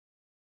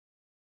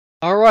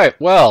Alright,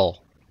 well,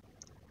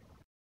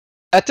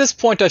 at this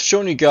point I've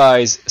shown you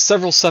guys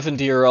several 7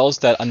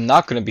 DRLs that I'm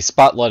not going to be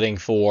spotlighting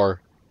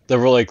for the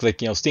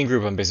Rogue-lite, Steam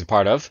group I'm basically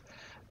part of,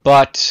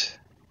 but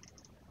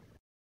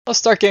let's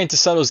start getting to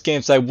some of those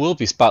games I will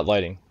be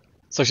spotlighting,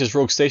 such as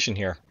Rogue Station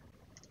here.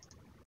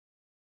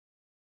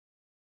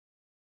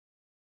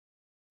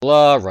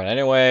 Blah, run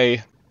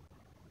anyway.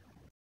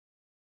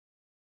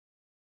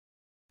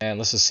 And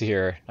let's just see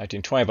here,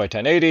 1920 by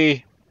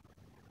 1080.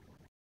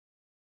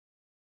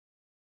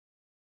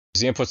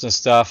 Use the inputs and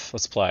stuff,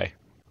 let's play.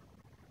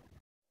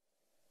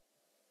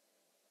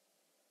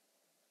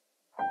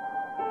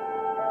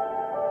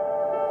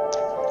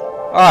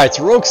 Alright, it's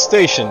Rogue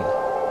Station.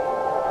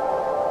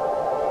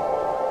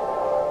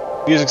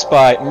 Music's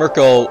by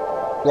Mirko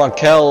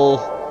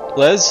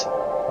Ronquelles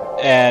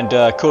and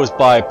codes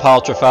by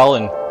Paul Trefel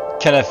and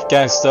Kenneth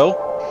Gangsto.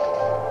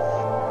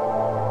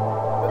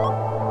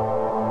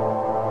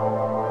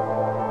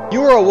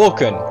 You are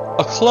awoken,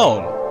 a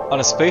clone, on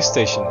a space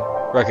station,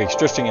 wreckage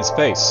drifting in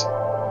space,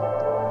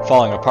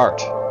 falling apart.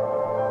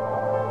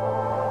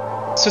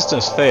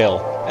 Systems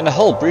fail, and the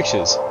hull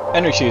breaches,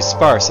 energy is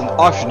sparse, and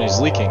oxygen is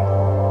leaking.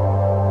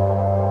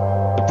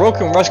 The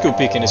broken rescue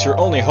beacon is your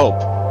only hope,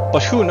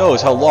 but who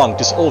knows how long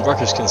this old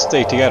wreckage can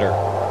stay together,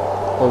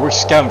 or which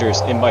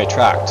scavengers it might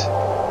attract.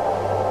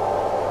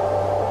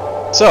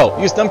 So,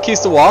 use num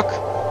keys to walk,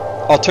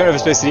 alternative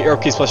is basically arrow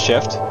keys plus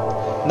shift,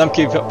 num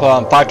key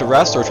 5 to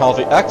rest or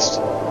alternately X,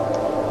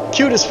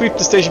 Q to sweep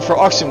the station for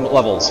oxygen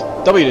levels,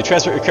 W to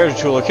transfer your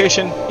character to a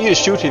location, E to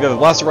shoot if you have a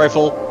blaster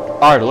rifle,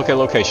 R to look at a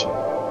location.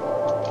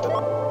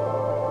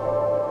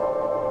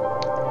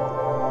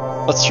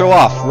 Let's show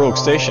off Rogue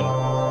Station.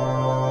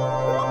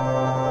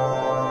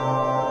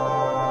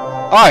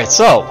 Alright,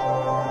 so,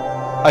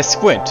 I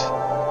squint.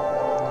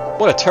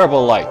 What a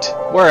terrible light.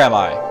 Where am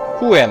I?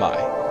 Who am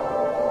I?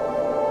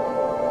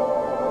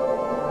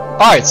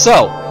 Alright,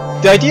 so,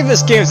 the idea of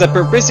this game is that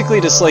we're basically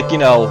this,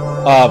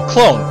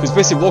 clone who's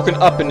basically woken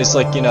up in this,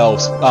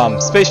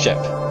 spaceship,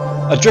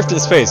 adrift in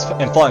space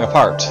and falling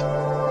apart.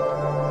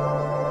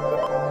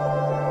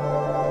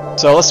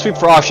 So let's sweep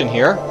for oxygen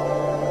here.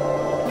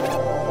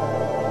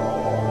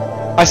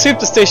 I sweep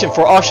the station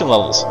for oxygen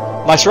levels.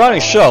 My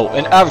surroundings show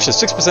an average of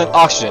 6%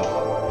 oxygen.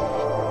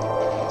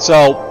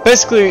 So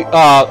basically,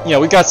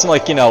 we got some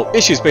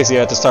issues basically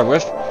at to start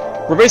with.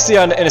 We're basically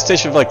in a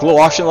station of low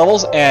oxygen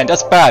levels, and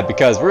that's bad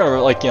because we're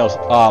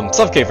gonna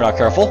suffocate if we're not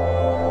careful.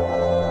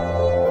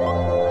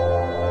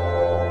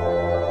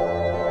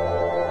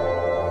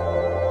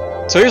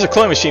 So here's a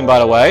cloning machine, by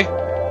the way.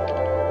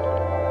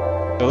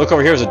 Now look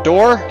over here, there's a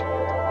door.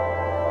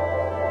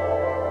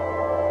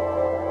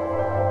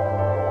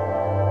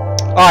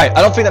 Alright,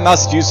 I don't think that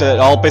mouse is used at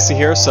all basically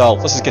here, so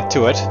let's just get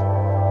to it.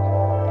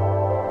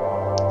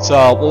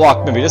 So we'll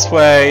walk maybe this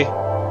way.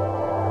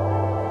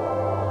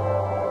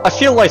 I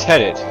feel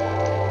lightheaded.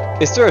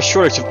 Is there a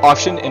shortage of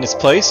oxygen in this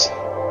place?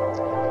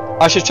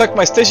 I should check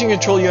my station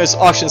control unit's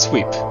oxygen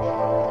sweep.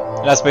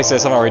 And that's basically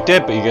something I already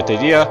did, but you get the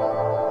idea.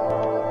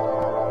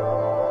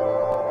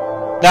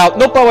 Now,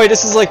 note by the way,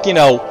 this is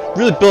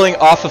really building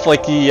off of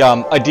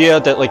the idea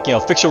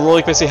that fictional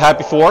Rogue basically had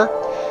before.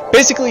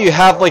 Basically, you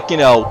have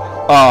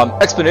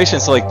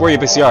explanations to where you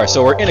basically are.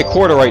 So we're in a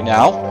corridor right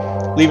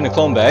now, leaving the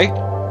clone bay,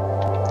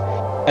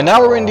 and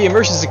now we're in the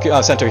emergency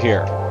center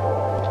here.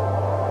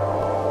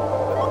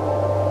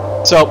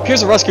 So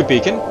here's a rescue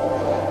beacon.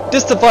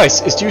 This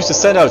device is used to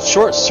send out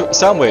short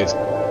sound waves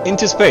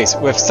into space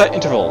with set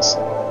intervals.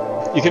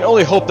 You can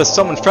only hope that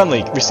someone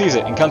friendly receives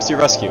it and comes to your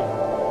rescue.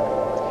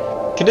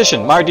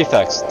 Condition: minor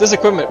defects. This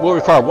equipment will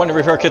require one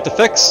repair kit to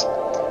fix.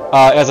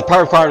 It has a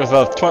power requirement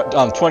of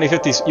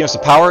 2050 units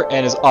of power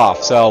and is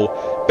off.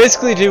 So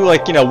basically, to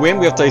win,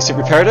 we have to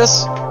repair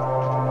this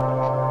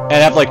and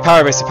have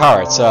power basically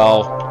power it.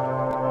 So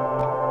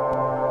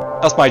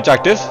that's my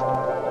objective.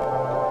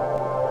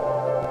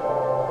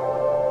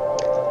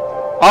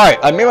 Alright,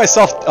 I made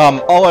myself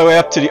all my way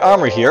up to the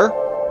armory here.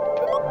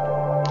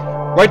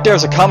 Right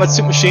there's a combat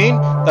suit machine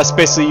that's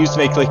basically used to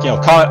make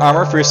combat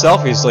armor for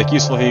yourself. It's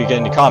useful if you get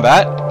into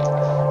combat.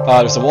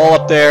 There's a wall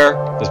up there.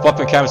 There's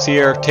weapon cabinets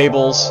here,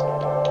 tables.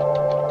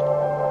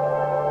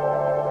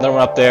 Another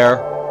one up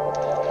there.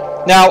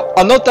 Now,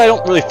 I'll note that I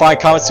don't really find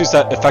combat suits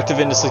that effective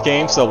in this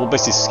game, so we'll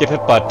basically skip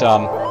it. But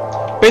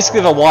basically,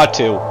 if I want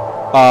to,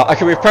 I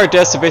can repair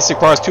this. It basically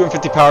requires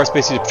 250 powers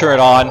basically to turn it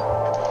on.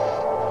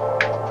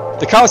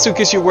 The combat suit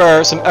gives you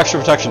wear some extra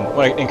protection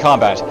when in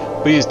combat,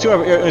 but you use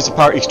 200 units of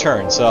power each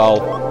turn, so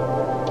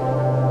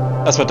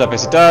that's what that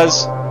basically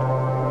does.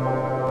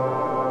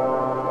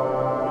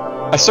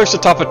 I searched the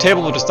top of the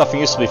table, but there's nothing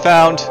useful to be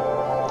found.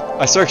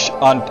 I searched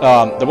on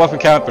the weapon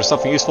cabinet, but there's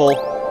nothing useful.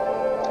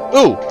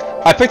 Ooh!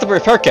 I picked up a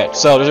repair kit,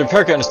 so there's a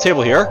repair kit on this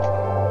table here.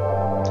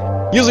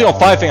 Usually you don't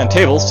find anything on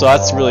tables, so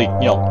that's really,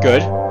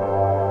 good.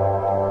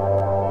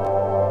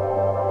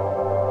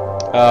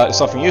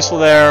 There's nothing useful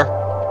there.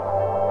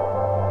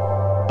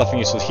 Nothing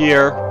useful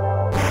here.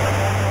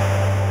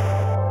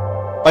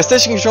 My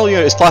station control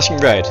unit is flashing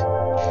red.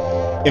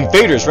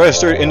 Invaders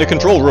registered in the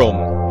control room.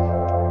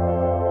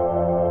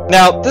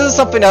 Now, this is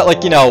something that,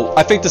 like, you know,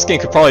 I think this game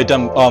could probably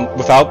done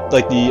without,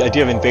 like, the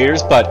idea of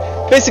invaders,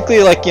 but basically,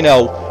 like, you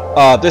know,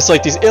 there's,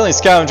 like, these alien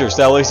scavengers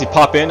that will basically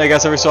pop in, I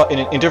guess, every so in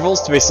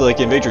intervals to basically, like,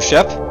 invade your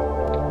ship.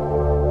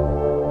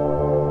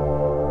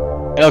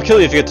 And it'll kill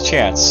you if you get the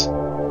chance.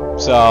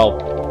 So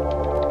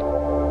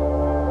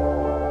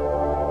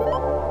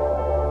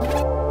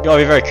you want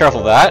to be very careful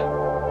of that.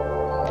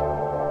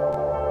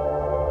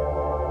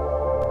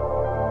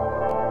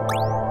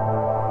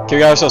 Okay, we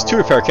got ourselves 2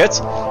 repair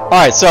kits.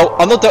 Alright, so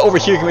I'll note that over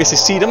here you can basically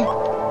see them.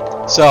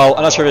 So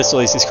I'm not sure if it's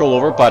basically scroll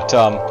over, but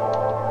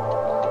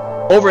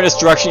over in this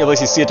direction you'll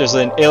basically see it. There's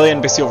an alien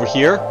basically over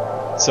here.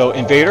 So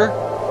invader.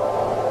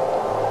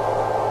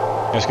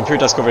 There's a computer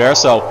desk over there.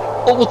 So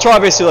we'll try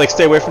basically like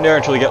stay away from there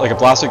until we get like a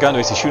blaster gun to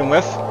basically shoot him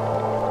with.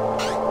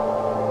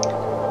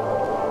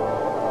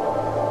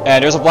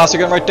 And there's a blaster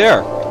gun right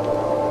there.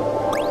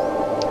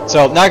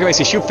 So now I can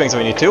basically shoot things if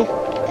we need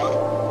to.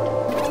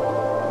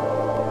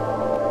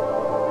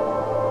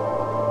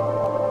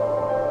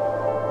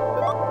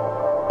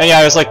 And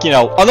yeah, it's like, you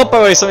know, I'll note by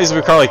the way, some of these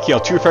require like, you know,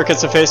 2 repair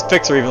kits to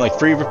fix, or even like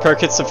 3 repair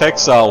kits to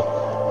fix, so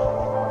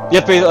you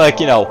have to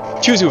like, you know,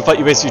 choose what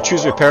you basically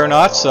choose to repair or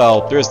not,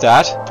 so there's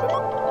that.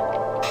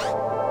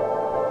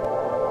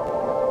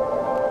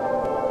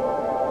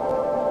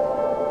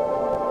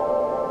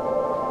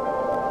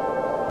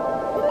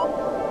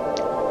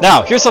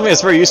 Now, here's something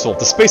that's very useful,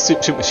 the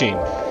spacesuit machine.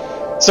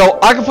 So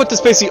I can put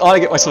this basically on to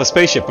get myself a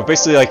spaceship, but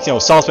basically like, you know,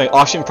 solves my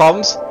oxygen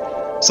problems.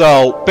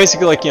 So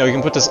basically like, you know, you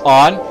can put this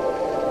on,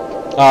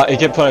 it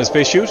can put on a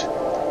space chute,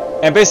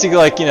 and basically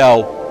like, you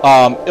know,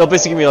 it'll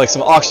basically give me like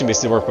some oxygen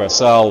basically to work with.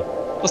 So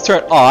let's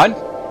turn it on.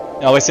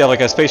 Now basically have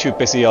like a space chute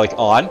basically like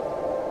on.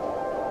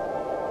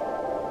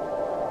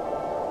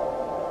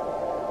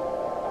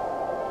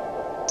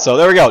 So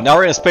there we go. Now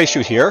we're in a space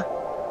chute here.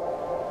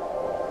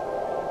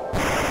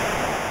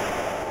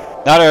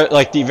 Now they're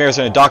like the invaders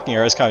are in a docking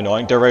area. It's kind of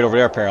annoying. They're right over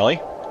there apparently.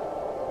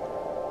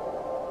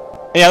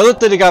 And yeah, look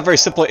that they got very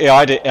simple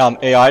AI.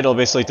 They'll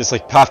basically just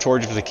like path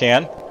towards you if they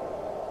can.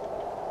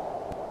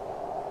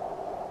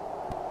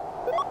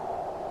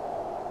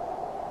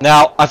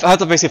 Now, I've had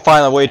to basically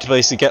find a way to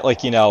basically get,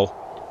 like, you know,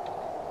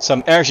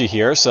 some energy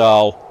here.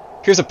 So,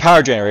 here's a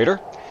power generator.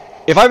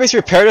 If I basically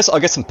repair this, I'll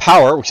get some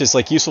power, which is,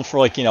 like, useful for,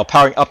 like, you know,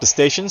 powering up the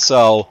station.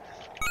 So,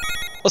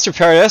 let's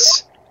repair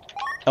this.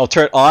 And we'll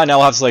turn it on. Now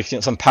we'll have, like, you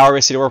know, some power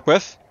basically to work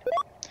with.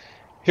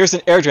 Here's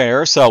an air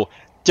generator. So,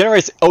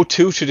 generates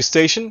O2 to the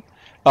station.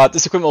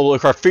 This equipment will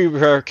require 3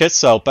 repair kits.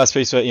 So, that's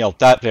basically, you know,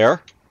 that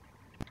there.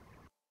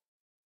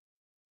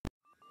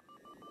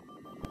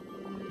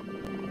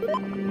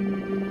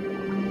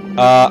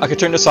 I can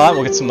turn this on,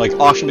 we'll get some like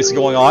oxygen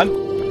basically going on.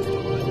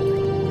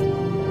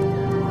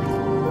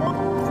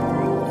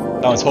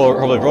 That one's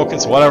horribly broken,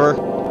 so whatever.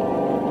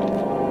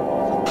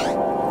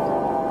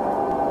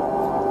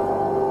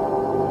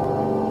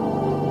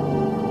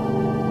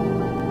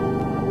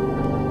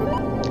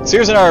 So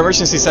here's our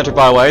emergency center,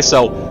 by the way.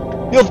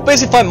 So you'll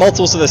basically find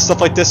multiples of this stuff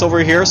like this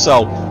over here.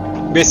 So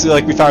basically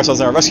like we found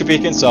ourselves in our rescue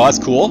beacon, so that's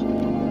cool.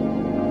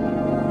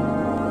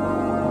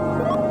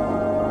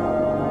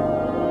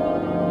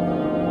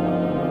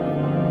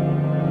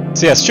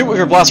 So yes, shoot with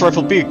your blaster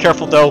rifle, be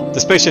careful though, the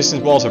space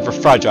station's walls are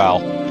fragile.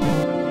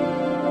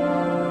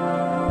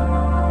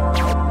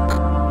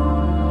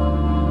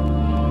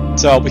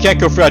 So we can't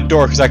go through that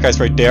door because that guy's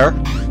right there.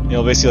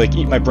 He'll basically like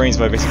eat my brains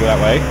if I basically go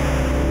that way.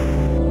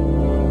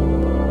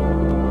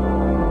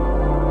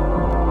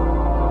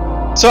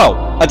 So,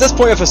 at this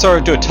point I have to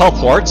start to do a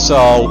teleport,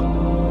 so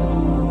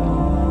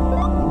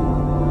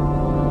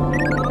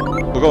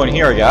we'll go in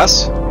here I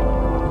guess.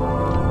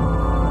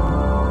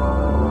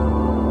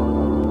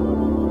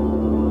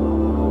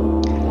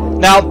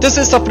 Now, this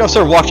is something I've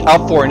sort of watched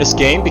out for in this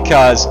game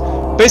because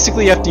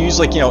basically you have to use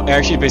like, you know,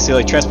 energy to basically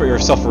like transport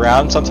yourself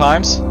around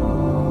sometimes.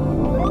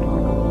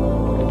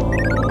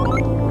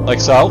 Like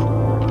so.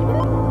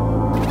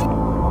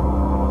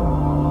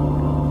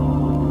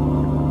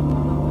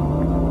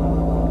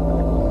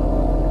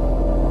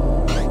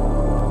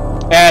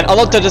 And I'll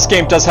note that this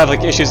game does have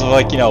like issues of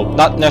like, you know,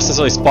 not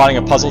necessarily spawning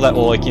a puzzle that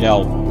will like, you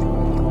know,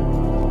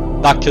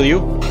 not kill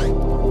you.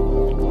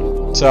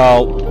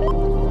 So,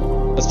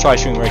 let's try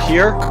shooting right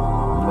here.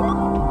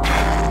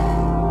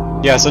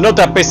 Yeah, so note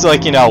that basically,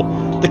 like, you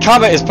know, the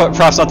combat is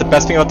perhaps not the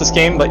best thing about this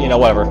game, but, you know,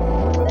 whatever.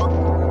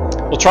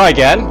 We'll try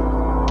again.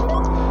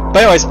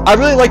 But anyways, I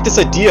really like this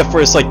idea for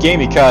this, like, game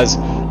because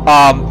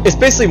it's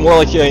basically more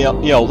like, you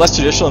know, less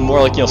traditional and more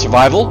like, you know,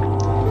 survival.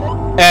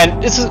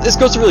 And this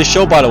goes to really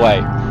show, by the way,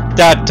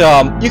 that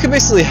you can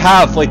basically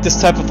have, like, this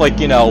type of,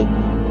 like, you know,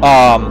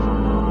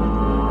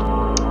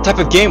 type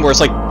of game where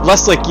it's, like,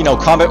 less, like, you know,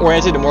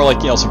 combat-oriented and more,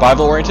 like, you know,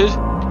 survival-oriented.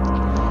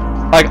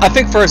 Like, I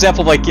think, for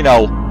example, like, you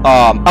know,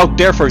 Out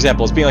There, for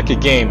example, is being like a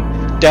game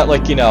that,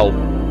 like, you know,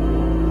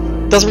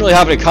 doesn't really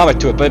have any combat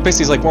to it, but it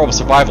basically is like more of a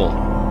survival.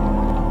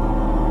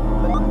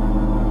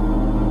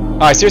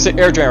 Alright, so here's the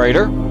air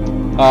generator.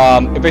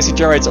 It basically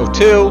generates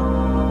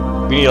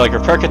O2. We need like a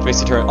repair kit to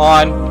basically turn it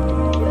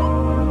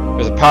on.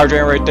 There's a power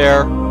generator right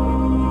there.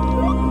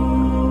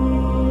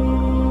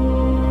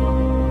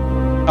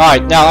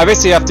 Alright, now I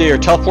basically have to either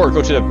teleport or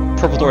go to the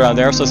purple door down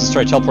there, so let's just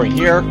try teleporting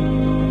here.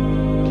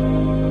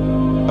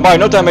 And by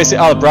note that I'm basically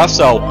out of breath,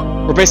 so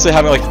we're basically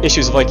having like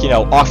issues of like, you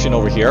know, oxygen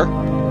over here.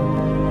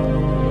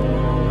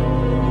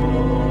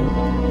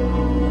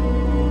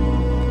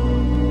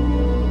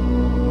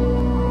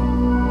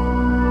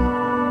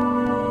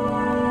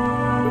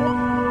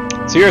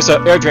 So here's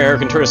an air drainer, we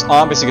can turn this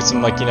on, basically get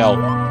some like, you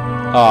know,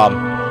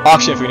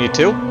 oxygen if we need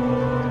to.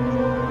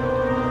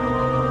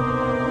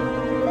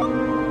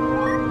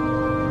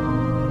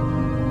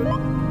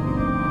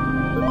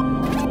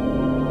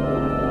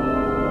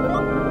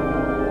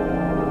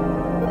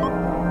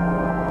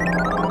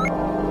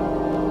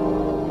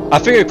 I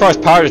figure it requires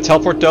power to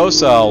teleport though,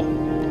 so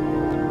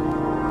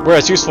whether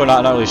it's useful or not,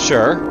 I'm not really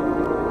sure.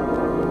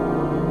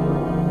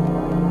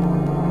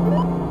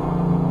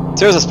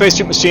 So there's a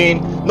spacesuit machine.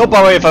 No,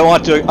 by the way, if I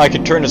want to, I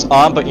could turn this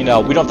on, but you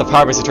know, we don't have the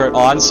power base to turn it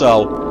on,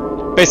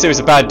 so basically it was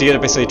a bad idea to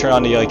basically turn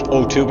on the like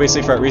O2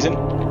 basically for that reason.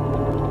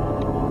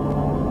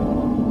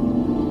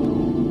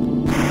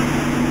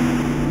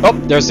 Oh,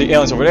 there's the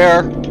aliens over there.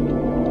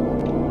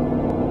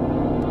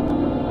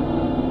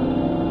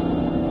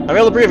 I'm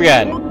able to breathe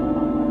again.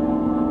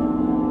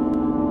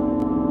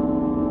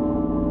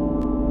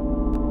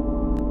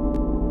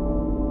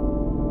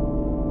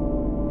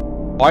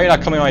 Why are you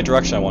not coming in my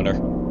direction, I wonder?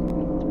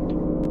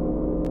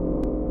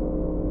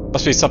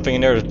 Must be something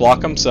in there to block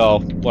them, so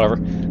whatever.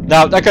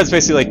 Now, that guy's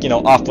basically like, you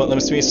know, off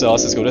limits to me, so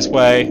let's just go this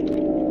way.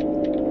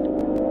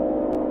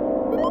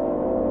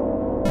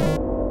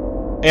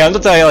 Yeah,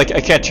 not that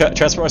I can't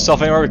transport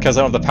myself anywhere because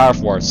I don't have the power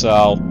for it,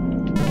 so...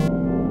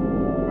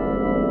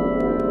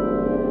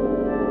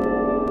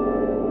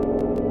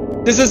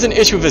 This is an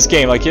issue with this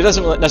game, like, it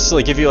doesn't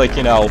necessarily give you, like,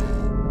 you know...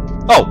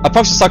 Oh, I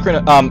punched the sucker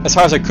in, as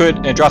hard as I could,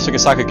 and it drops like a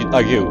sack of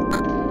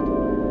goo.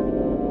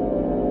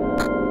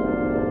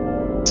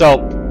 So,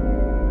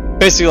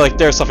 basically, like,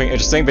 there's something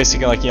interesting.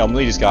 Basically, like, you know,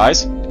 melee these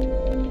guys.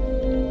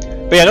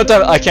 But yeah, note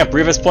that I can't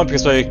breathe at this point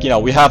because, like, you know,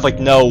 we have, like,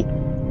 no,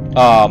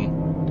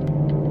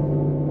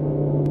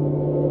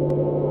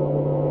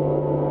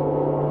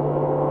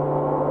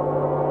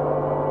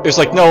 there's,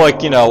 like, no,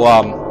 like, you know,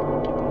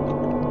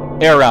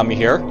 air around me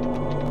here.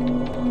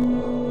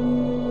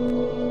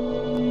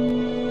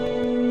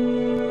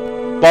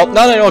 Well,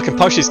 now that I know I can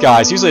punch these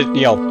guys, usually,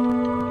 you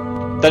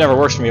know, that never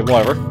works for me,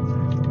 whatever.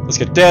 Let's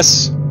get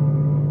this.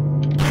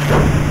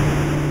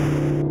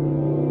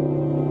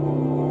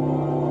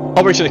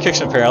 I'll reach to the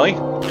kitchen, apparently.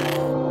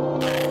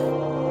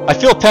 I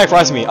feel panic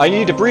rising me. I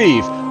need to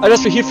breathe. I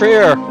just heat for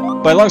air.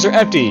 My lungs are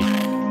empty.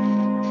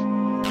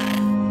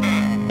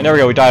 And there we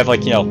go, we die of,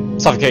 like, you know,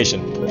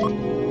 suffocation.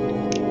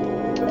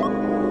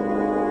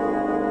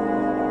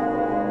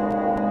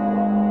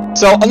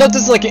 So, I know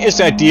this is, like, an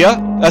interesting idea.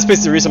 That's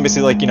basically the reason I'm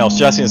basically, like, you know,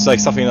 suggesting it's, like,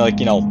 something to, like,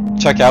 you know,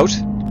 check out.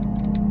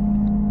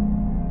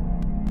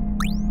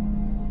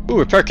 Ooh,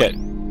 repair kit.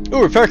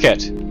 Ooh, repair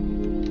kit.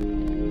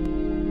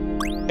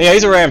 And yeah,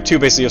 these are where I am too,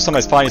 basically. If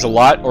somebody's finding these a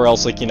lot, or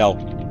else, like, you know,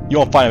 you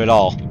won't find them at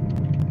all.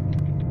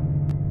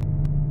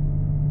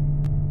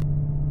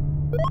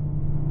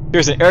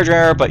 Here's an air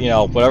drainer, but, you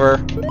know, whatever.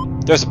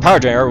 There's a power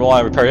drainer, we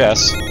want to repair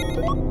this.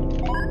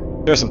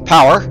 There's some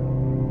power.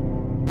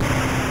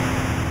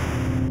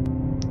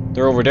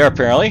 They're over there,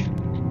 apparently.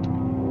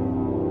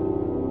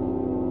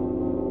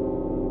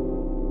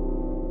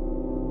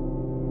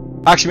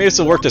 Actually, maybe this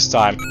will work this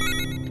time.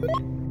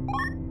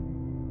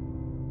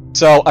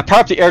 So, I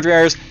power up the air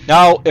drainers.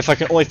 Now, if I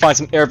can only find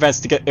some air vents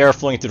to get air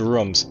flowing into the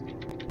rooms.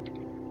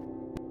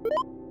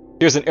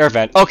 Here's an air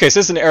vent. Okay, so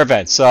this is an air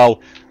vent. So,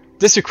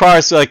 this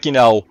requires, like, you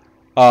know,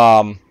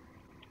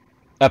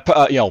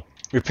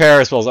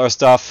 repair as well as other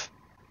stuff.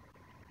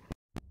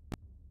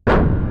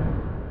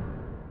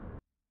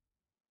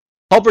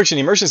 Hull breach in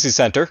the emergency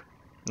center.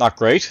 Not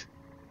great.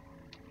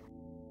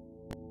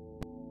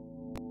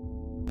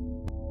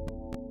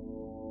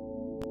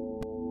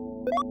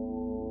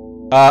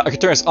 I can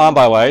turn this on,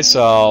 by the way,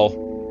 so...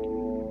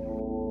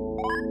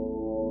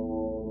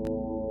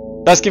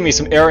 That's giving me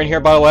some air in here,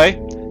 by the way.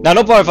 Now,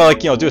 no problem if I,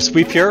 like, you know, do a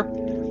sweep here.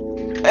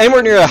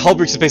 Anywhere near a hull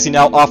breach is basically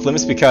now off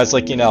limits because,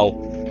 like, you know,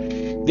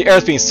 the air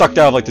is being sucked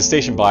out of, like, the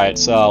station by it,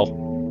 so...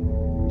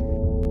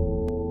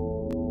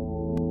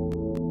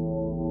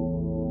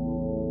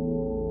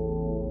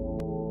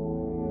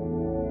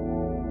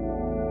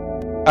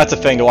 That's a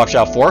thing to watch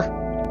out for.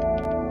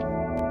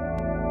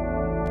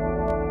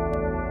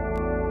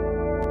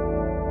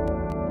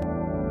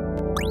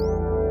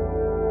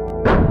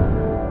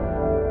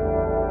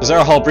 There's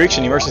our hull breach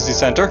in the emergency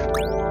center.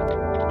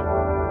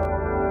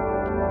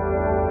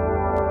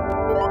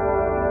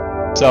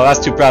 So that's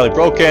too badly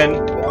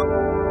broken.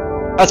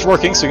 That's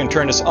working, so we can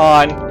turn this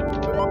on.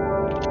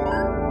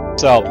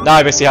 So now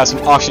I basically have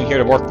some oxygen here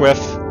to work with.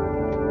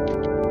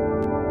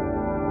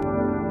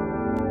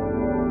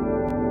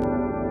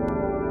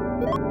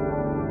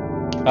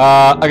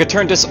 I could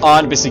turn this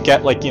on to basically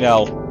get, like, you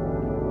know...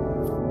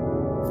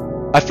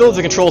 I feel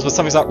the controls, but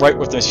something's not right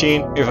with the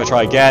machine. Maybe if I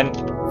try again.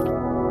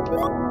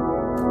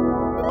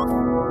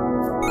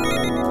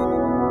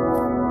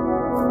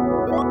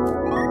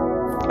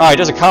 Alright,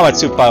 there's a combat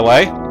suit, by the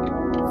way.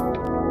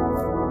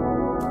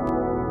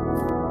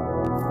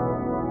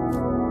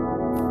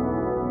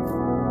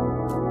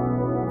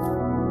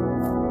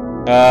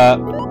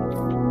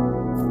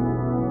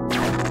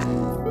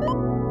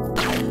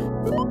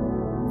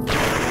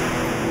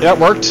 Yeah, it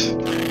worked.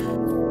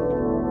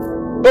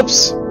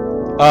 Oops!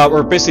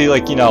 We're basically,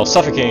 like, you know,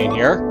 suffocating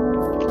here.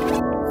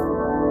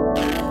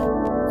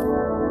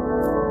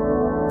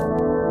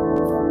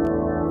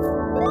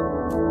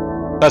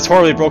 That's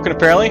horribly broken,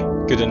 apparently.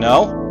 Good to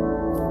know.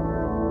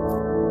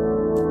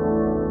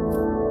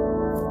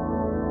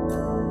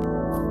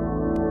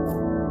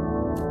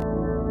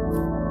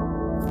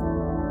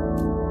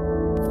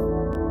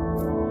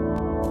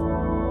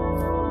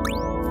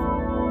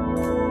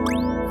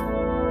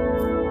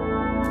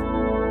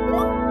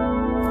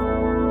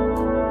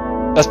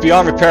 That's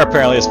beyond repair,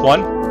 apparently, this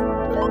one.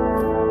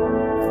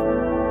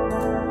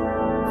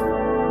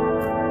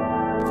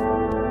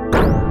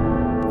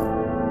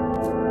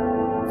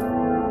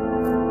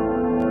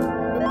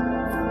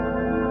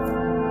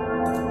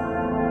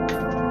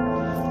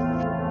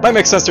 Might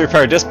make sense to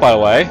repair this, by the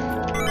way.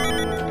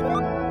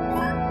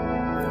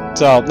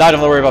 So, now I don't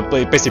have to worry about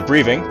basically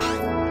breathing.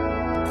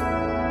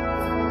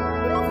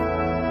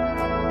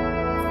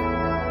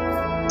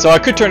 So I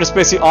could turn this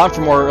basically on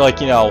for more,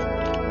 like, you know,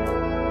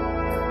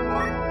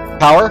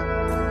 power.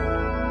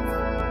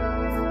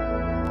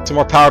 Some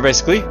more power,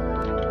 basically.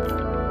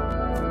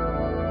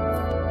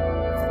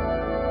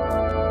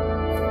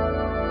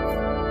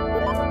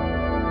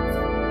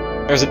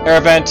 There's an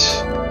air vent.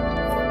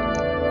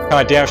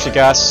 Kind of damaged, I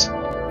guess.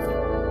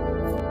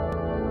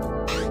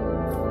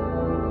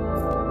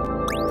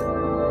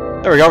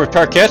 There we go,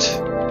 repair kit.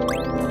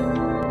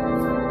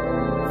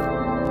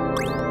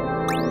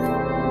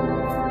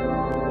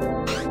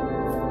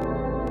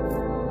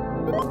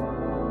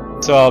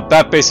 So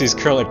that basically is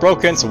currently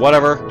broken, so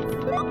whatever.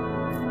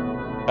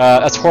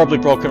 That's horribly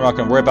broken, we're not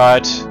going to worry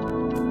about it.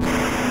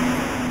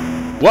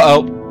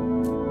 Whoa!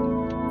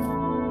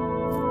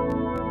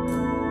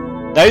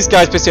 Now these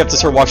guys basically have to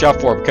sort of watch out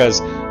for,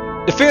 because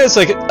the thing is,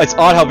 like, it's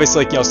odd how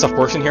basically, like, you know, stuff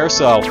works in here,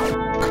 so...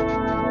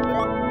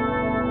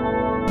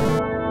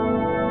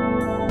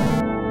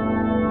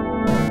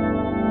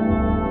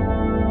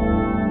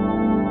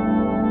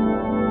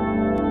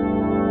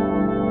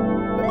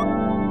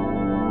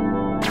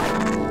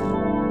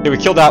 Okay, we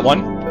killed that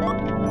one.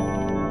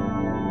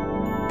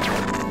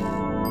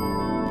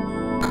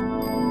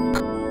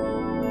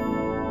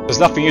 There's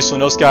nothing useful in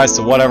those guys,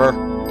 so whatever.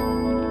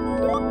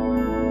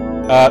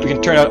 We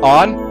can turn it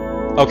on.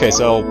 Okay,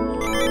 so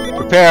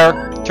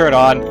repair, turn it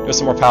on, there's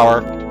some more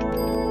power.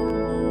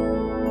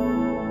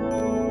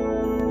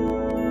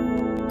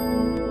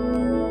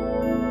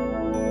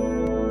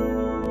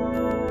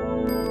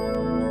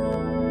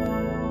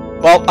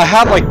 Well, I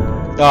have like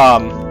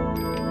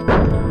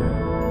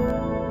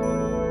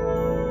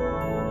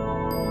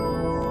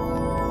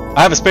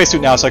I have a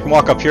spacesuit now, so I can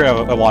walk up here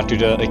if I want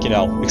to, like, you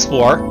know,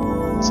 explore.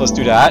 So let's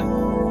do that.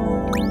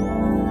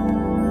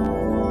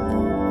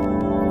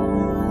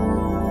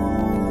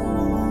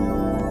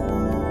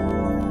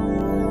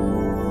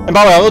 And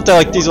by the way, I looked at,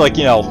 like, these are, like,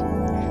 you know,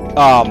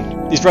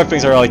 these red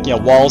things are, like, you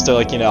know, walls. They're,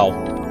 like, you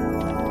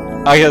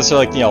know, I guess they're,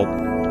 like, you know,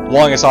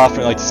 walling us off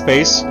from, like,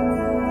 space. Is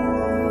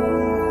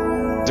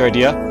their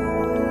idea?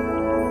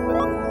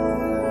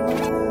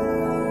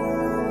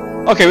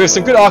 Okay, we have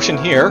some good option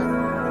here.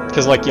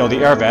 Because, like, you know, the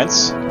air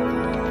vents.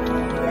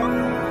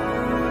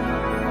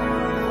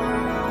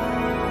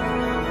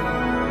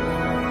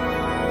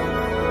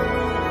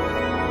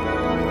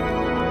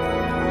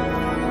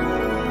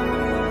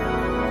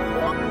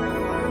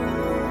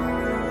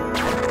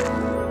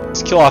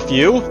 Let's kill off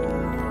you.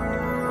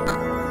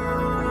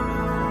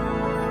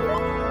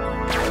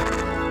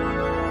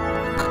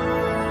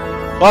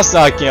 Well, that's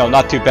not, you know,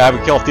 not too bad. We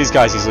kill off these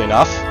guys easily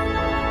enough.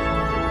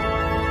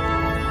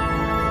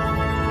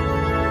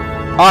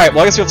 Alright,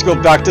 well I guess we have to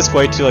go back this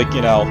way to, like,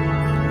 you know...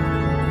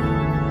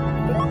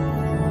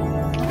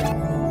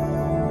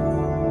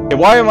 Okay,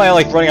 why am I,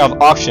 like, running out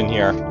of oxygen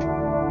here?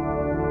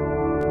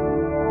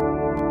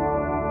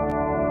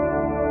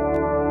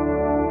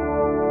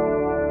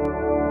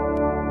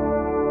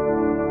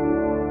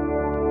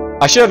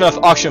 I should have enough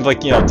oxygen,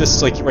 like, you know, this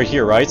is, like, right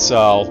here, right?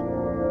 So...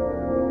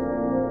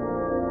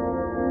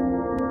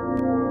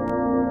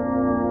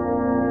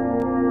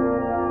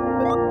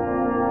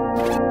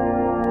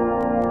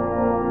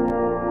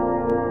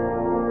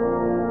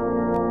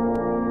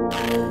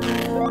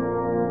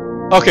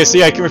 Okay, so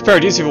yeah, I can repair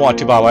these if you want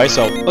to, by the way,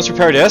 so let's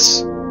repair this.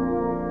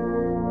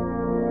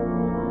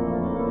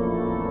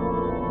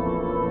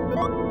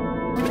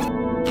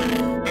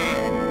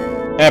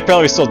 And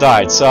apparently we still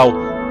died, so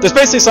there's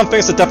basically some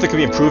things that definitely could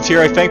be improved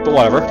here, I think, but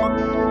whatever.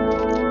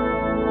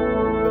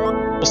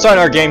 We'll start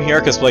our game here,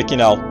 because, like, you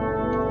know,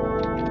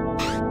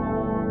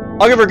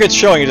 I'll give her a good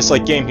showing of this,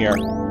 like, game here.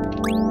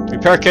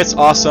 Repair kit's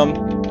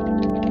awesome.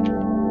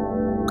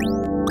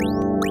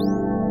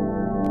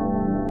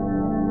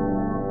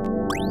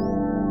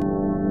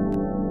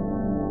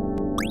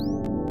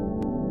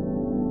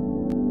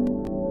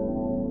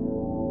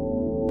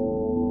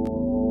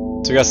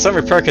 So we got some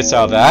repair kits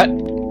out of that.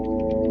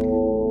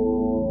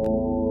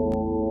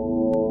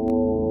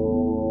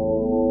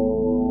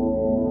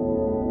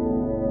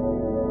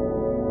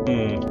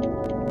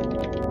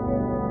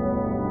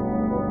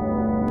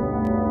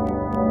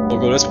 We'll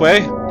go this way.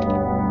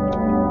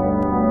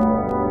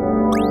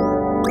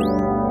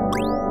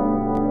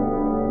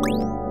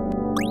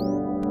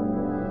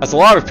 That's a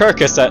lot of repair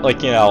kits that,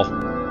 like, you know,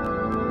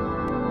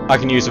 I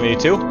can use when I need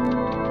to.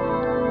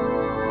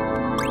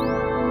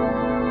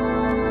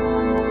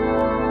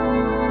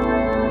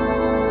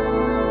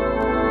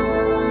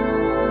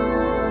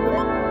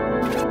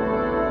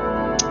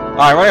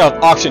 Alright, running out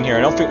of auction here.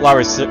 I don't think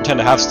libraries tend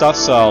to have stuff,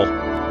 so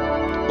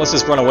let's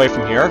just run away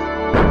from here.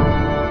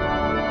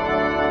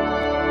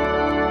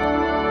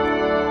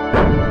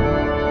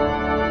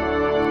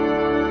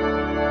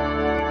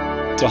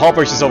 So Hull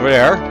Bridge is over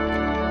there.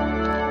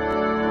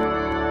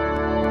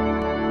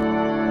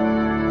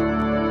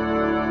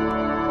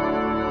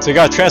 So you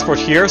got transport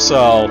here,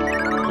 so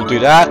we'll do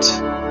that.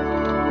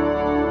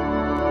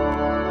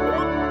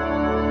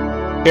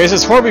 Okay, this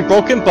is horribly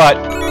broken, but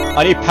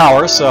I need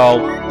power, so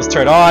let's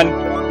turn it on.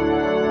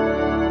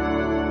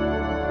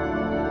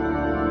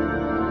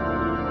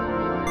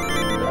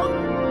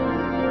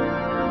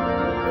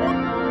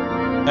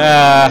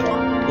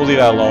 We'll leave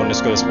that alone,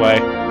 just go this way.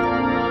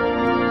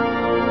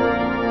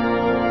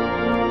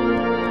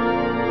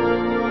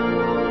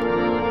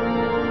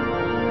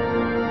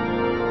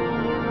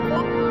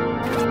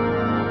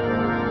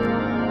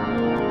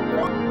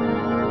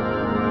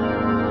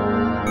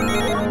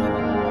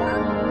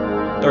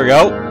 There we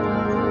go.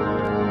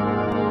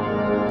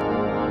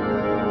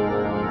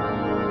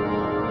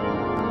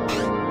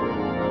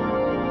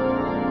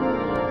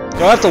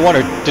 I have to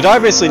wonder, did I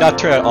basically not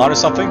turn it on or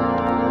something?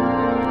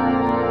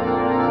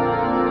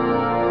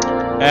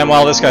 And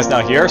well, this guy's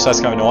not here, so that's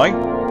kind of annoying.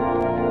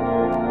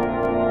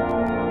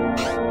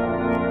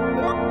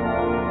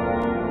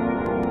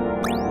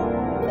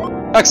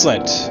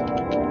 Excellent.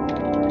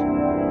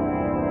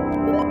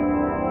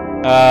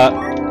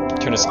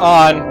 Turn this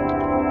on.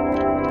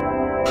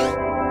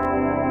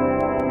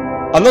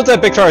 I'm not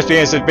that big car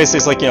experience, it basically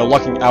is like, you know,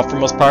 lucking out for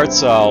most parts,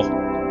 so...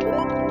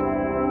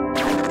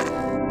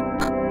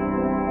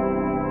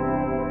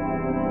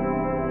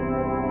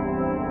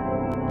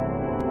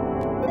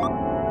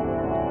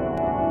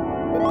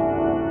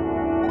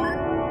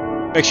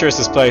 Make sure this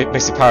is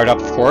basically powered up,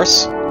 of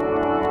course.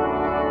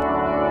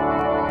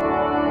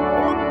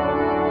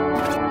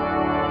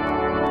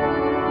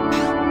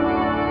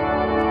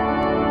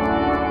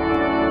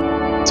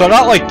 So I'm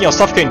not, like, you know,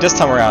 suffocating this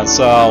time around,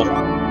 so...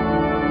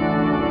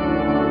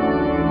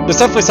 There's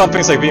definitely some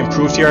things that can be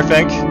improved here, I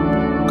think.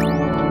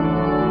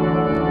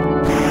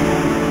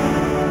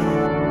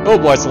 Oh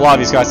boy, it's a lot of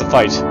these guys to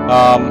fight.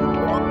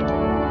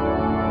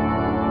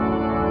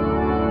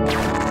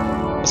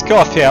 Let's kill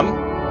off him.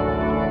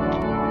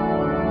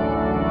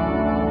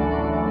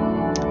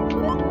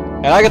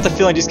 And I get the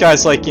feeling these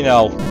guys, like, you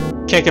know,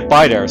 can't get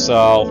by there,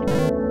 so...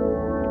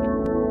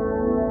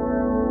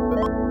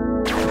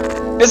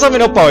 It's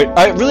something up, but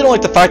I really don't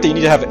like the fact that you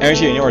need to have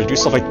energy in order to do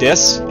stuff like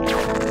this.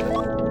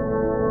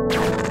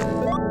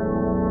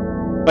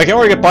 Like, in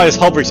order to get by this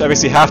hull breach, I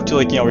basically have to,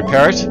 like, you know,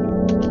 repair it.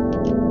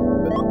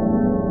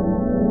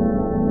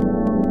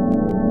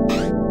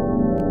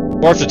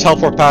 Or I have to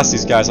teleport past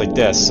these guys like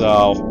this,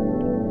 so...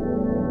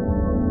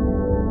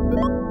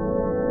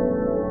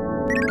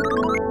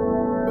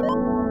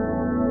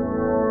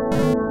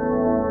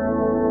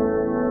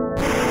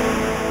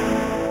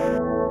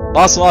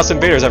 Lots and lots of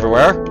invaders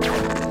everywhere.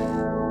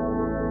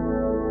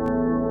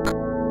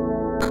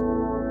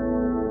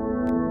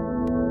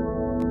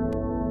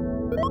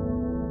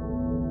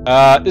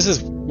 This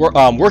is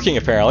working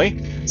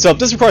apparently. So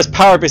this requires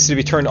power basically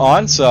to be turned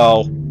on,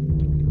 so...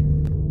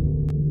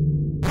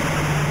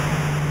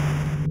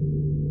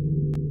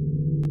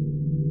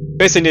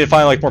 Basically need to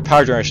find like more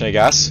power generation, I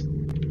guess.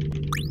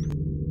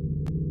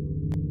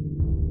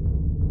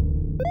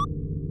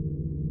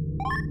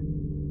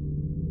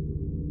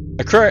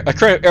 A current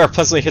of air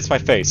pleasantly hits my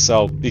face,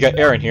 so you got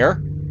air in here.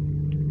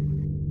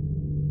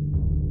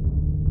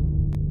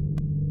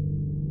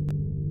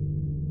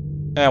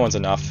 And that one's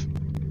enough.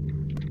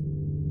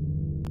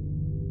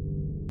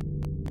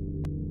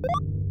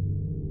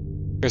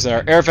 Here's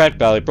our air vent,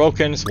 badly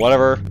broken, so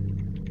whatever.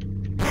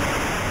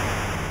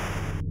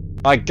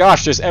 My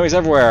gosh, there's enemies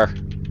everywhere.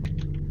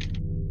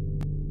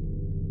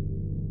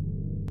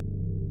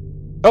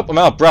 Oh, I'm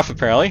out of breath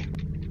apparently.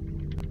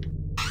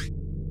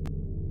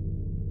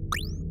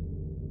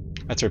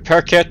 That's a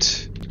repair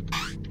kit.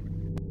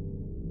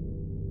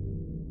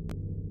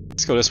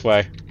 Let's go this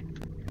way.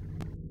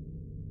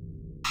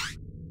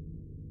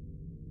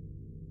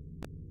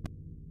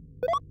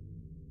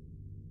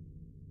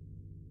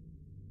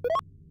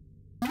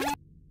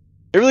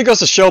 It really goes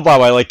to show, by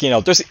the way, like, you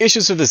know, there's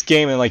issues with this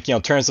game in, like, you know,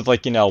 terms of,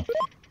 like, you know,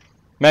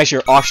 managing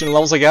your auction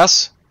levels, I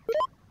guess.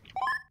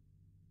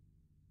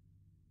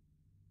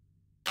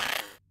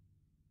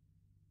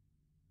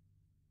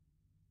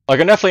 Like,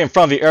 I'm definitely in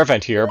front of the air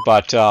vent here,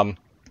 but,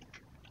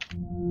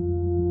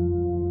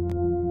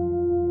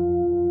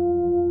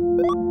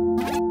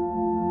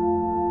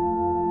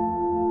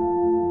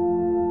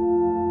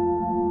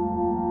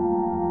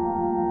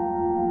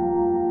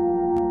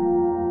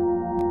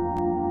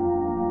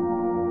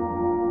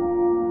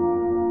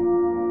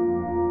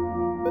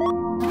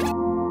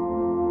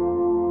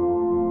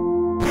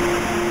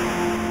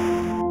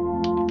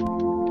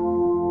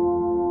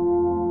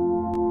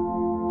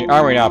 The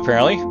armory now,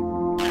 apparently. You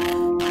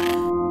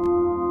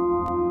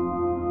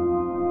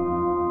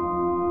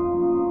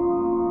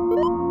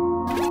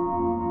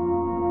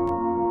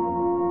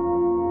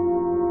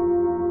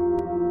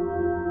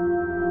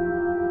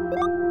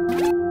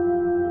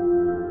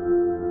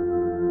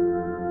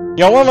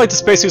know, one of like the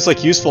spacesuits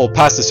like useful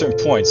past a certain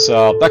point,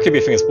 so that could be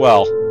a thing as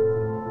well.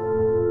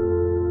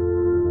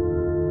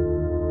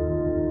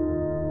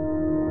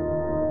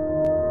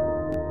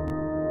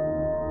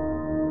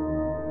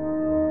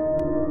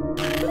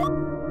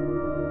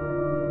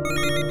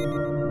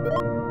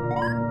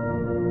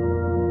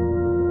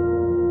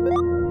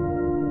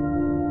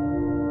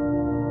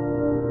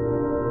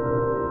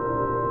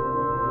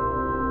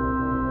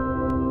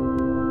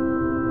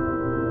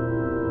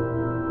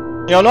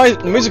 You know,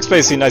 the music's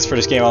basically nice for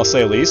this game, I'll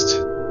say at least.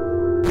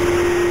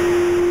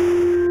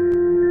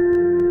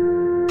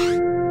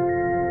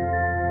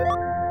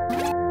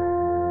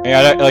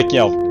 Yeah, like, you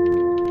know,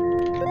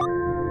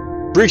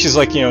 breach is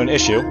like, you know, an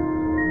issue.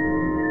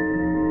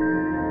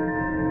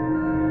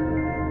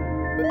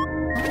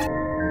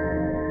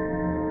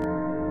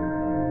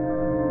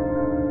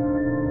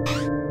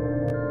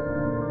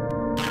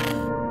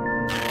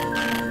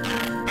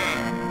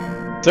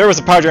 There was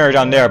a power generator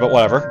down there, but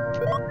whatever.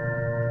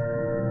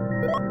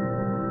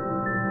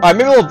 Alright,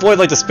 maybe we'll avoid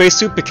like the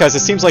spacesuit because it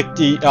seems like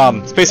the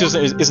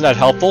spacesuit isn't that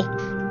helpful.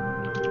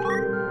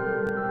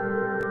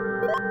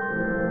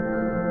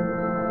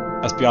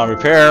 That's beyond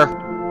repair.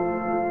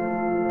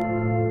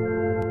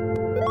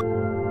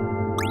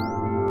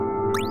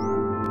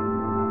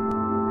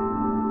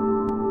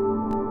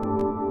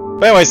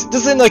 But anyways,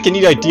 this isn't like a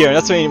neat idea, and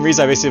that's the main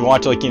reason I basically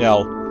want to, like, you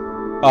know,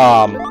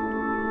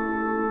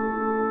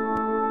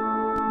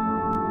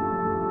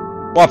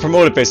 want to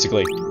promote it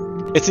basically.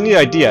 It's a neat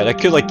idea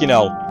that could, like, you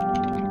know,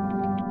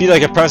 be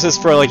like a premises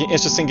for like an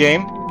interesting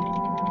game.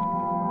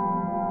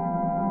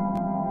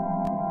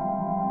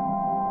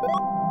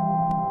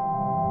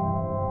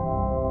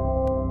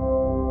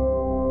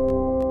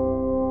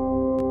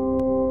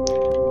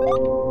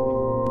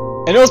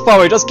 And notice, by the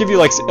way, it does give you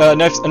like a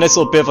nice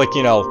little bit of, like,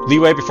 you know,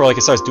 leeway before like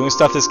it starts doing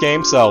stuff this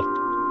game, so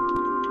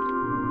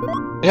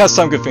it has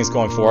some good things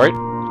going for it.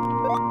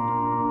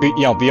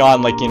 You know,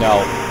 beyond, like, you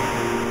know,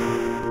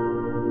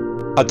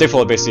 how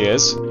difficult it basically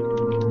is.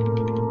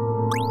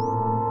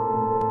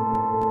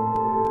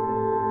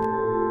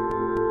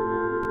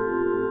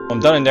 I'm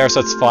done in there,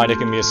 so that's fine. It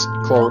can be a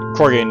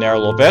corrugated in there a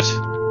little bit.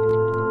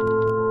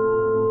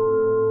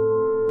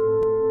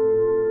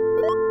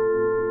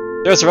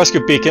 There's the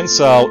rescue beacon,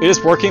 so it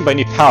is working, but I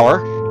need power.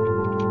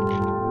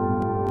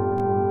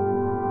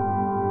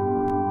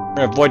 I'm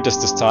gonna avoid this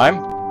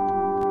time.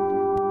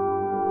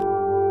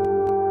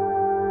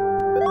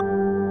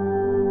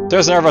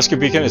 There's another rescue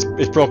beacon.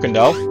 It's broken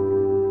though.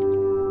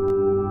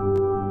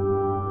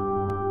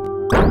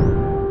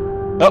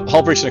 Oh,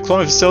 hull breach in a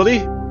cloning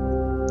facility.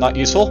 Not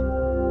useful.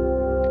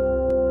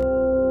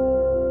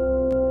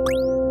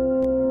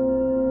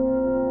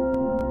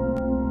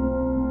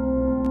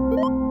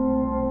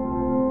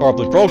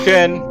 Horribly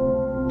broken.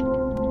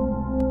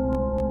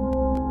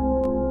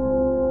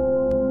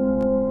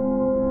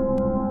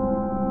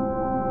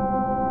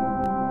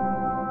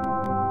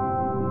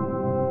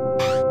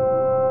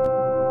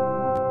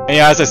 And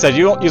yeah, as I said,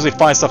 you don't usually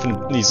find stuff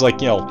in these,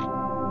 like, you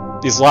know,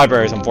 these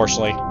libraries,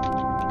 unfortunately.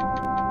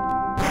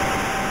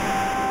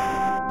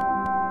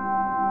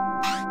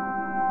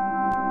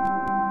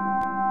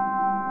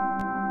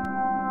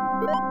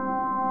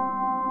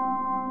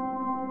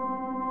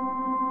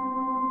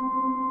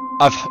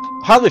 I've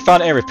hardly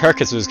found any repair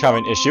kits, which is kind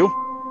of an issue.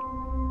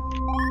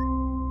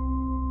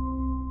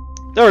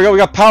 There we go, we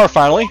got power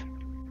finally.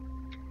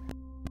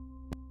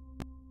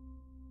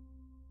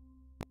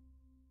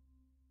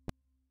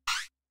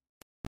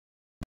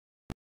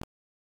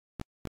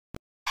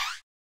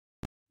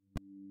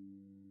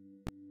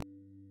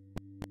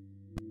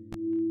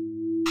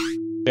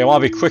 Okay, I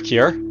want to be quick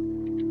here.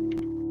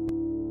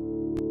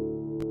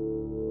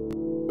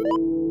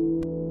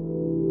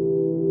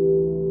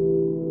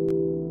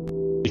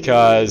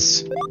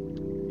 Because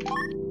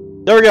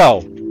there we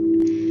go.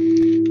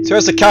 So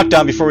there's the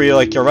countdown before we,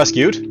 like, you're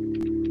rescued.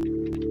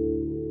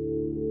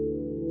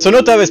 So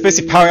note that it's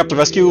basically powering up the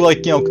rescue,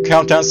 like, you know,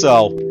 countdown.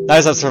 So that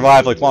is to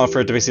survive like long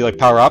for it to basically like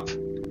power up.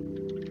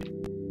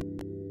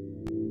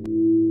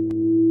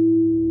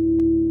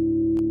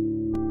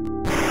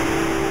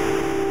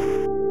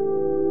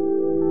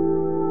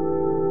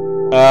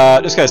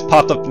 This guy's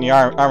popped up in the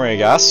armory, I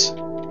guess.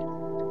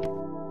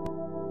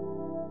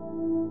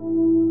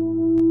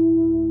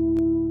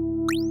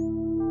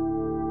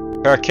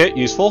 Repair kit,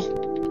 useful.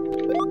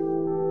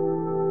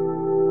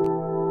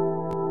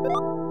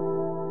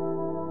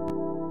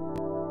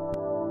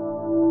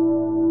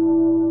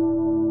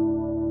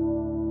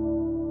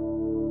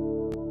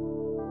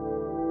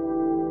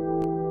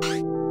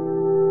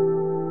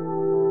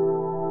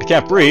 I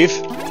can't breathe.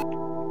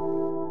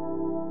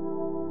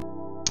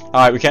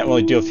 Alright, we can't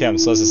really deal with him,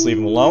 so let's just leave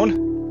him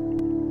alone.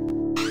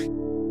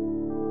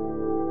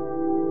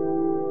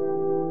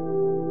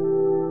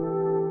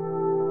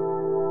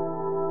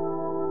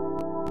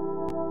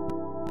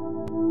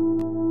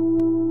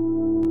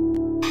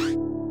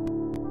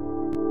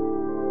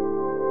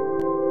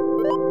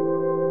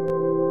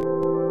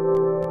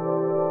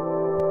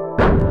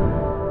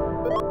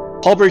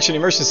 Hull breach in the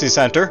emergency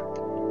center.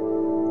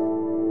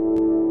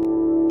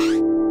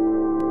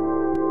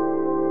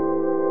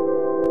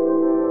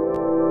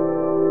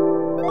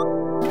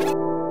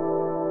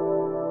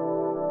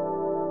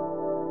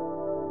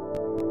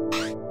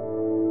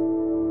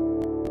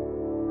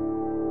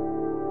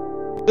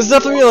 This is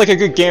definitely like a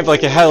good game,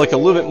 like it had like a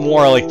little bit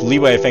more like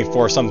leeway, I think,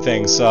 for some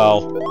things,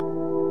 so...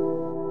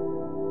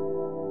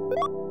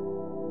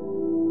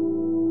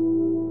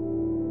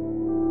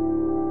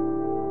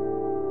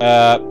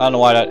 I don't know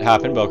why that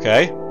happened, but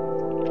okay.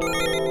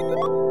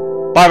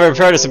 But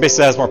preparedness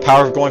basically has more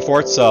power going for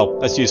it, so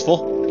that's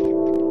useful.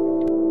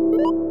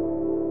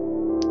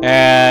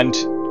 And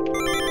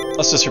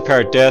let's just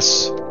repair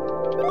this.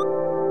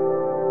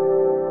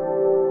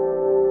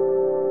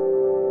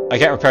 I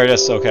can't repair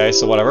this, okay,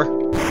 so whatever.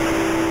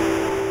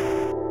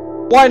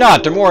 Why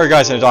not? There are more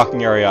guys in the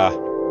docking area.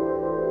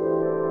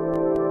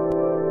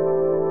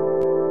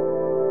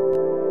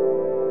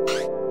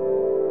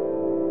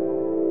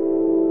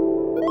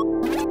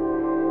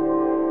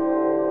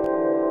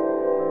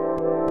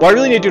 What I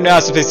really need to do now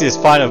is basically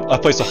just find a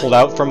place to hold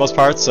out for most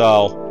parts,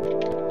 so...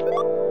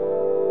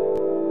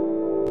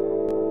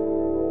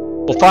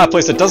 We'll find a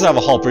place that doesn't have a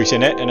hull breach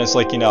in it, and it's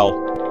like, you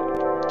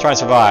know, try and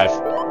survive.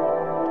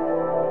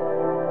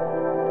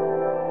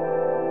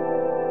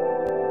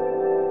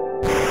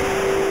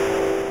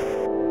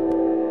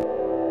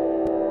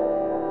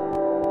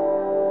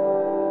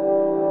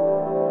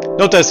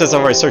 Note that it says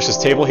I've already searched this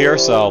table here,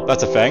 so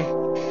that's a thing.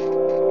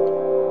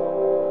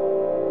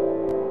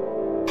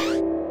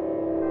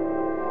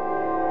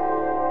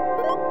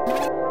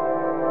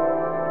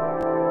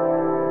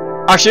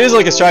 Actually, it is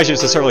like a strategy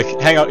to sort of like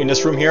hang out in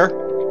this room here.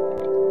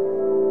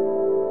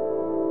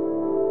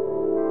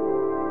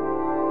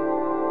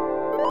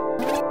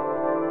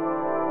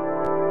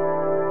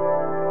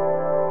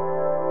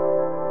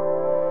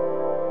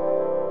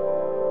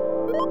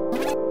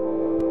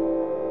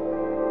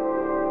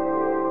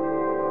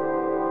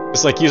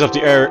 Just like use up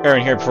the air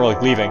in here before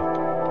like leaving.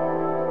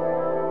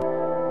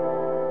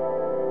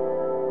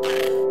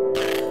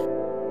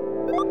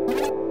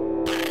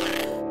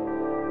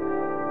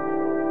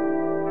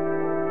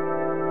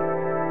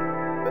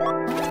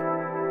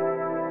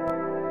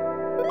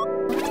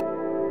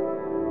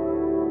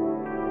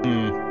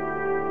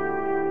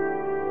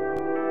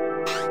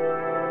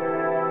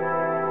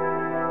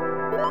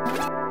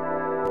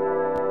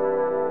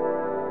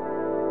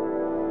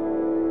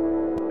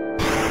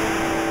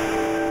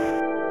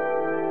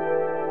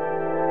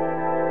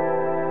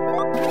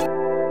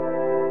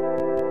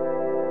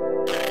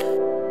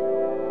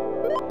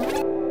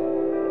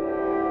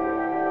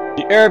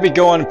 The air be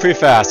going pretty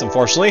fast,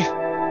 unfortunately.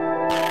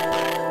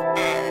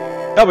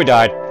 Oh, we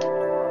died.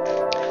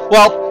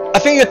 Well, I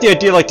think you get the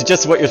idea, like, the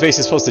gist of what you're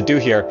basically supposed to do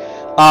here.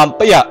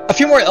 But yeah, a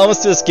few more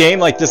elements to this game,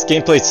 like this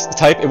gameplay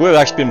type, it would have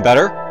actually been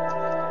better.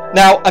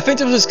 Now, I think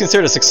this was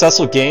considered a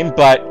successful game,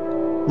 but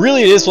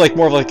really it is like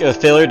more of like a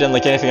failure than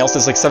like anything else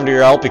that's like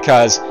 70-year-old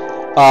because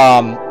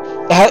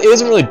it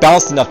isn't really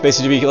balanced enough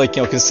basically to be like,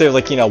 you know, considered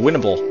like, you know,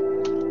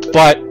 winnable.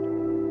 But,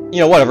 you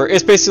know, whatever.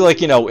 It's basically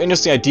like, you know,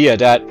 interesting idea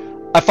that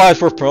I thought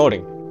it's worth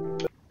promoting.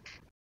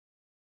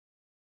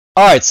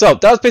 Alright, so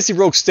that was basically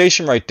Rogue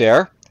Station right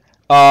there.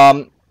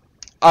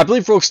 I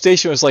believe Rogue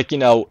Station was like, you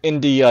know, in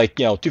the like,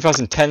 you know,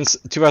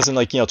 2010s, 2000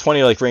 like, you know,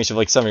 20 like range of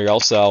like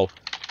 70-year-olds, so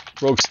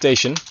Rogue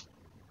Station.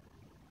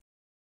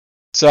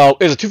 So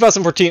it's a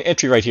 2014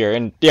 entry right here,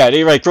 and yeah,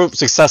 they like wrote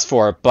success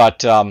for it,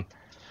 but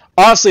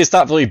honestly, it's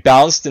not really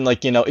balanced, and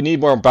like, you know, it needs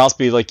more balance to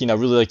be like, you know,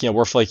 really like, you know,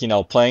 worth like, you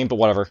know, playing, but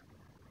whatever.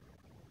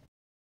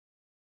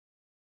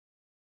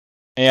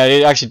 And yeah,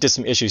 it actually did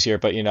some issues here,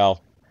 but you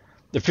know,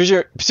 the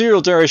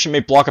procedural generation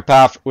may block a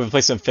path with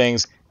replacement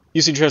things.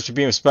 Using transfer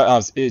beam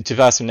to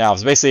faster now.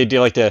 So basically, do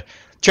like the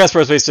transfer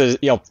is basically to,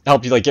 you know,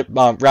 help you like get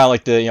around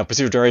like the, you know,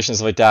 procedural generation and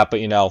stuff like that.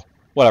 But you know,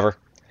 whatever.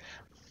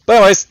 But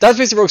anyways, that's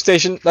basically Rogue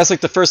Station. That's like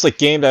the first like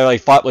game that I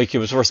like thought like it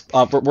was worth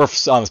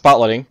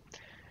spotlighting.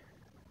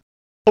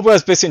 Hope you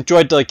guys basically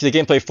enjoyed like the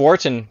gameplay for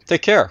it, and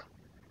take care.